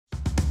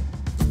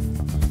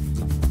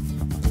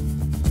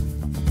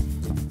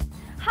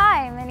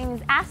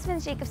name is Aspen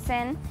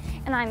Jacobsen,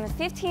 and I'm a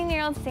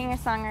 15-year-old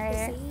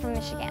singer-songwriter from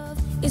Michigan.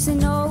 It's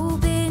an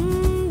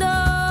open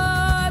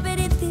door, but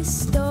if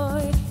this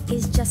door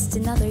is just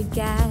another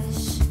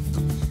gash.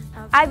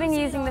 I've been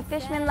using the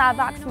Fishman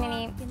Loudbox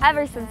Mini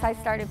ever since I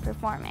started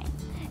performing.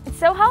 It's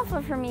so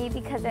helpful for me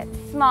because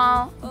it's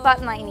small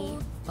but mighty,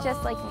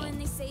 just like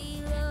me.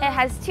 It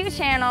has 2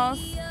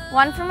 channels,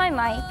 one for my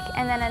mic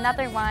and then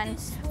another one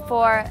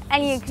for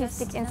any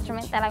acoustic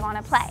instrument that I want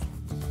to play.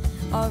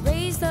 I'll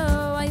raise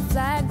the white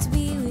flag to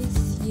be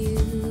with you.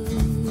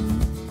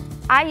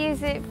 I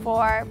use it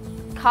for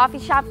coffee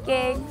shop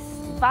gigs,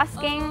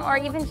 busking, or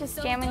even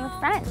just jamming with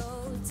friends.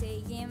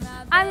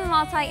 I'm a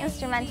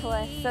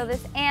multi-instrumentalist, so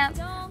this amp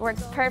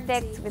works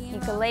perfect with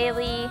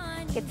ukulele,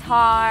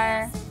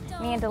 guitar,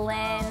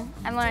 mandolin.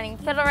 I'm learning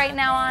fiddle right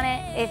now on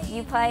it. If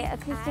you play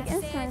acoustic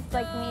instruments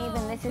like me,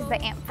 then this is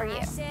the amp for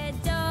you.